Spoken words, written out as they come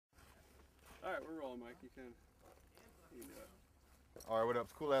All right, we're rolling, Mike. You can do it. All right, what up?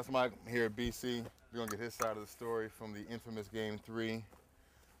 It's Cool Ass Mike here at BC. We're going to get his side of the story from the infamous Game 3.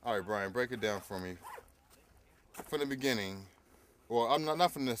 All right, Brian, break it down for me. From the beginning, well, I'm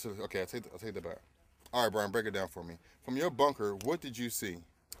not from this. Okay, I'll take that back. All right, Brian, break it down for me. From your bunker, what did you see?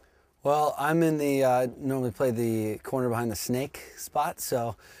 Well, I'm in the, normally play the corner behind the snake spot,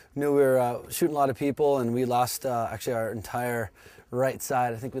 so knew we were shooting a lot of people, and we lost actually our entire right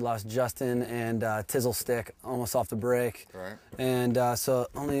side. I think we lost Justin and Tizzle Stick almost off the break. Right. And so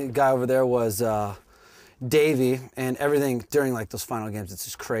only guy over there was Davey, and everything during like those final games, it's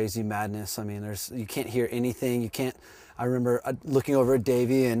just crazy madness. I mean, you can't hear anything. You can't. I remember looking over at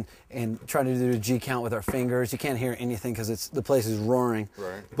Davey and trying to do a G count with our fingers. You can't hear anything because the place is roaring.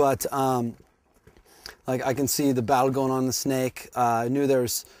 Right. But like I can see the battle going on in the snake. I knew there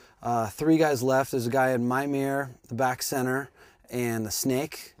was 3 guys left. There's a guy in my mirror, the back center, and the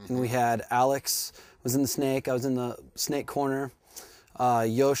snake. Mm-hmm. And we had Alex was in the snake. I was in the snake corner.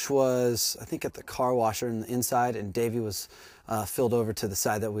 Yosh was, I think, at the car washer in the inside, and Davey was filled over to the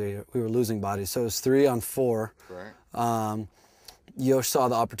side that we were losing bodies. So it was 3 on 4. Right. Yosh saw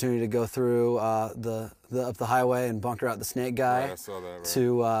the opportunity to go through up the highway and bunker out the snake guy. Right, I saw that.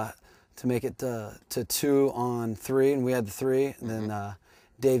 Right. To make it to 2 on 3, and we had the 3. And then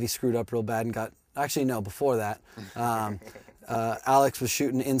Davey screwed up real bad and got, actually no, before that. Alex was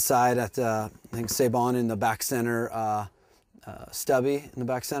shooting inside at I think Sabon in the back center. Stubby in the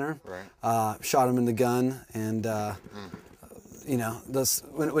back center, right. Shot him in the gun, and you know,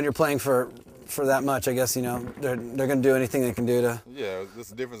 when you're playing for that much, I guess, you know, they're going to do anything they can do to. Yeah, this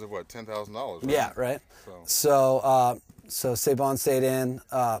is a difference of what, $10,000. Right? Yeah, right. So Sabon stayed in,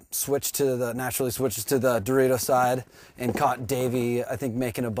 naturally switches to the Dorito side, and caught Davey, I think,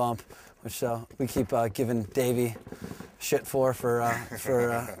 making a bump, which we keep giving Davey shit for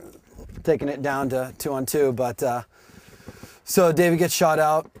taking it down to 2 on 2, but. So David gets shot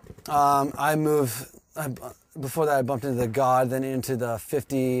out. I move. Before that, I bumped into the God, then into the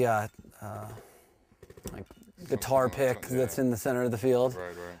 50 like guitar pick that's in the center of the field,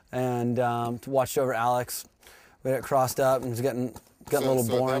 right. And watched over Alex. We got crossed up and was getting a little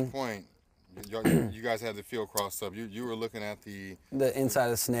boring. At that point, you guys had the field crossed up. You were looking at the inside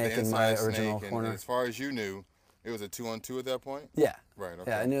of the snake in my original corner. And as far as you knew, it was a 2 on 2 at that point. Yeah. Right.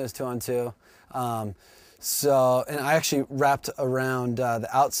 Okay. Yeah, I knew it was 2 on 2. So, and I actually wrapped around the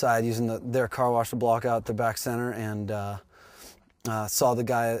outside using their car wash to block out the back center, and saw the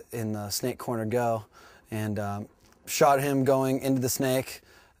guy in the snake corner go, and shot him going into the snake.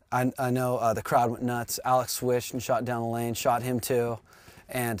 I know the crowd went nuts. Alex switched and shot down the lane, shot him too.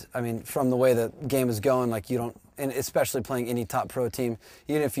 And I mean, from the way the game is going, like, you don't, and especially playing any top pro team,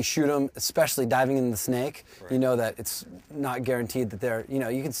 even if you shoot them, especially diving in the snake, right. You know that it's not guaranteed that they're, you know,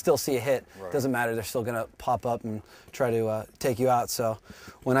 you can still see a hit. Right. Doesn't matter, they're still gonna pop up and try to take you out. So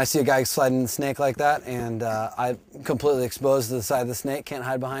when I see a guy sliding in the snake like that, and I'm completely exposed to the side of the snake, can't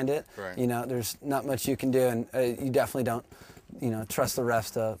hide behind it, right. You know, there's not much you can do, and you definitely don't, you know, trust the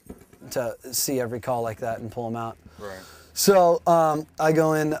refs to see every call like that and pull them out. Right. So I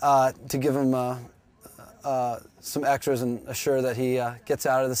go in to give him some extras and assure that he gets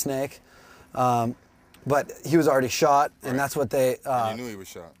out of the snake. But he was already shot, and that's what they... and you knew he was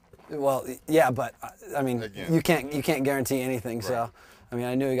shot. Well, yeah, but I mean, again, you can't guarantee anything. Right. So, I mean,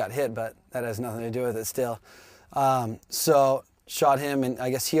 I knew he got hit, but that has nothing to do with it still. So shot him, and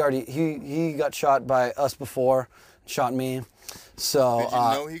I guess he got shot by us before, shot me. So did you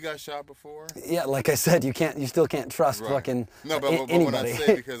know he got shot before? Yeah, like I said, you still can't trust fucking anybody. What I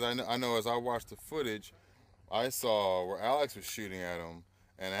say, because I know as I watched the footage, I saw where Alex was shooting at him,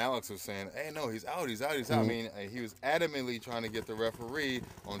 and Alex was saying, "Hey, no, he's out. Mm-hmm. I mean, he was adamantly trying to get the referee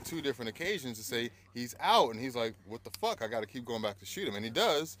on 2 different occasions to say he's out, and he's like, "What the fuck? I got to keep going back to shoot him," and he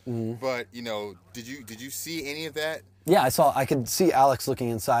does. Mm-hmm. But you know, did you see any of that? Yeah, I could see Alex looking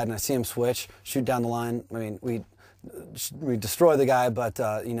inside, and I see him switch, shoot down the line. I mean, we destroy the guy, but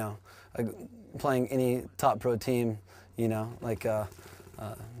you know, playing any top pro team, you know, like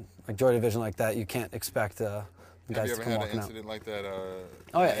Joy Division like that, you can't expect the guys to come walking out. Have you ever had an incident like that?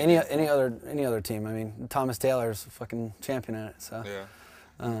 Oh yeah, any other team. I mean, Thomas Taylor's a fucking champion at it. So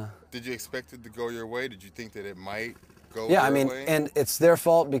yeah. Did you expect it to go your way? Did you think that it might go? Yeah, I mean, and it's their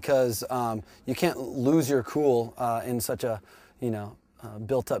fault because you can't lose your cool in such a, you know,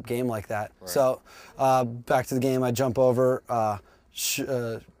 built-up game like that. Right. So back to the game, I jump over, shoot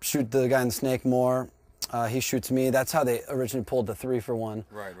the guy in the snake more. He shoots me. That's how they originally pulled the 3-for-1.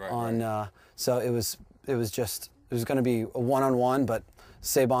 Right. So it was going to be a 1-on-1, but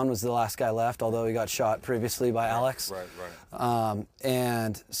Sabon was the last guy left, although he got shot previously by Alex. Right.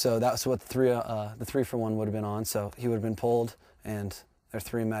 And so that's what the 3-for-1 would have been on. So he would have been pulled, and there are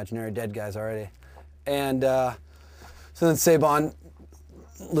 3 imaginary dead guys already. And so then Sabon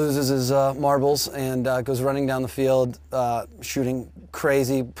loses his marbles and goes running down the field, shooting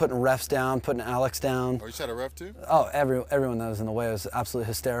crazy, putting refs down, putting Alex down. Oh, you shot a ref too? Oh, everyone that was in the way was absolutely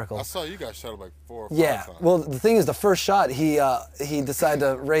hysterical. I saw you got shot like 4 or 5 yeah. times. Well, the thing is, the first shot, he decided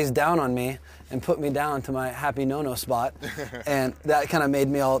to raise down on me and put me down to my happy no-no spot, and that kind of made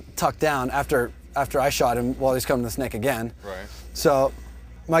me all tucked down after I shot him while he's coming to the snake again. Right. So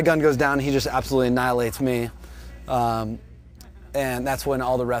my gun goes down, he just absolutely annihilates me. And that's when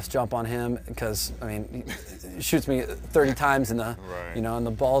all the refs jump on him because, I mean, he shoots me 30 times in the, Right. you know, in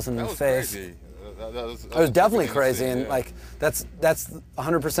the balls in the face. Crazy. It was definitely crazy, and yeah. like that's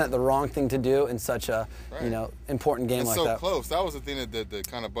 100% the wrong thing to do in such a, Right. you know, important game It's like so that. close. That was the thing that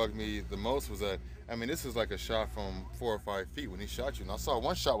kind of bugged me the most was that, I mean, this is like a shot from 4 or 5 feet when he shot you. And I saw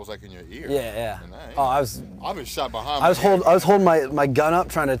one shot was like in your ear. Yeah. And Oh, I've been shot behind. I was holding my gun up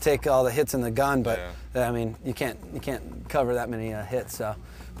trying to take all the hits in the gun, but Yeah. I mean, you can't cover that many hits. So,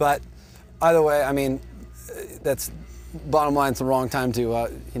 but either way, I mean, that's bottom line. It's the wrong time to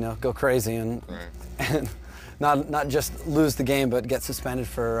you know, go crazy and Right. and not just lose the game, but get suspended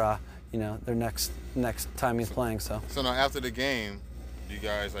for you know, their next time he's playing. So So now after the game,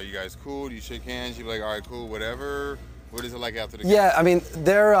 are you guys cool? Do you shake hands? You be like, all right, cool, whatever. What is it like after the game? yeah, I mean,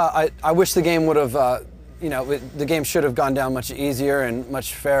 I wish the game would have. You know, the game should have gone down much easier and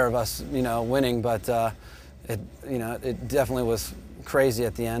much fairer of us, you know, winning. But you know, it definitely was crazy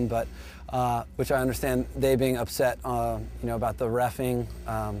at the end. But which I understand they being upset, you know, about the reffing.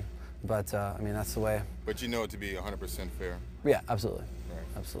 But I mean, that's the way. But you know it to be 100% fair. Yeah, absolutely,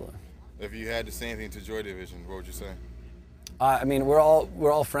 Right. absolutely. If you had to say anything to Joy Division, what would you say? I mean, we're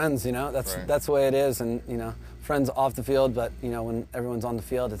all friends, you know. Right. That's the way it is, and you know, friends off the field. But you know, when everyone's on the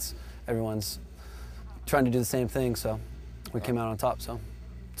field, everyone's trying to do the same thing. So we came out on top. So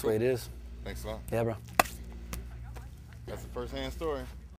that's the way it is. Thanks a lot. Yeah, bro. That's a first-hand story.